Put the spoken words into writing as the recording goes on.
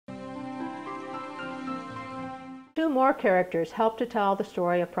Two more characters help to tell the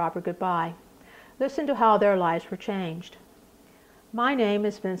story of Proper Goodbye. Listen to how their lives were changed. My name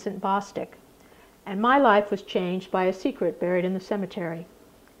is Vincent Bostick, and my life was changed by a secret buried in the cemetery.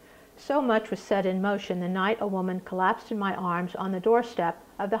 So much was set in motion the night a woman collapsed in my arms on the doorstep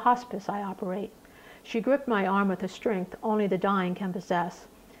of the hospice I operate. She gripped my arm with a strength only the dying can possess,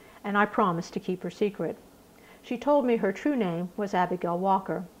 and I promised to keep her secret. She told me her true name was Abigail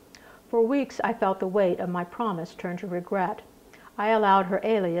Walker. For weeks I felt the weight of my promise turn to regret. I allowed her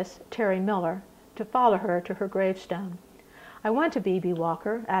alias, Terry Miller, to follow her to her gravestone. I went to B.B.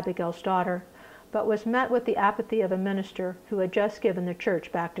 Walker, Abigail's daughter, but was met with the apathy of a minister who had just given the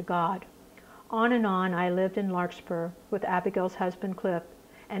church back to God. On and on I lived in Larkspur with Abigail's husband Cliff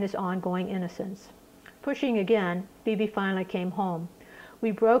and his ongoing innocence. Pushing again, B.B. finally came home. We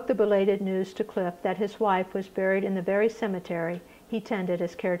broke the belated news to Cliff that his wife was buried in the very cemetery he tended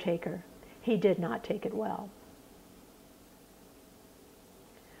as caretaker. He did not take it well.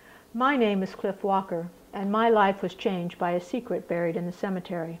 My name is Cliff Walker, and my life was changed by a secret buried in the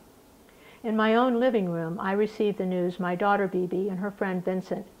cemetery. In my own living room, I received the news my daughter B.B. and her friend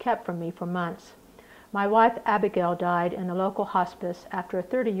Vincent kept from me for months. My wife Abigail died in a local hospice after a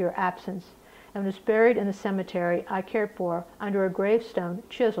 30-year absence and was buried in the cemetery I cared for under a gravestone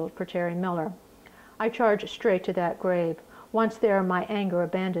chiseled for Terry Miller. I charged straight to that grave. Once there, my anger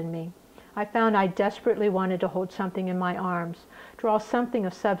abandoned me. I found I desperately wanted to hold something in my arms, draw something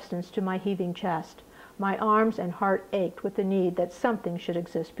of substance to my heaving chest. My arms and heart ached with the need that something should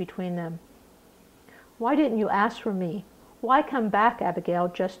exist between them. Why didn't you ask for me? Why come back, Abigail,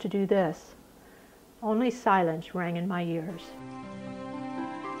 just to do this? Only silence rang in my ears.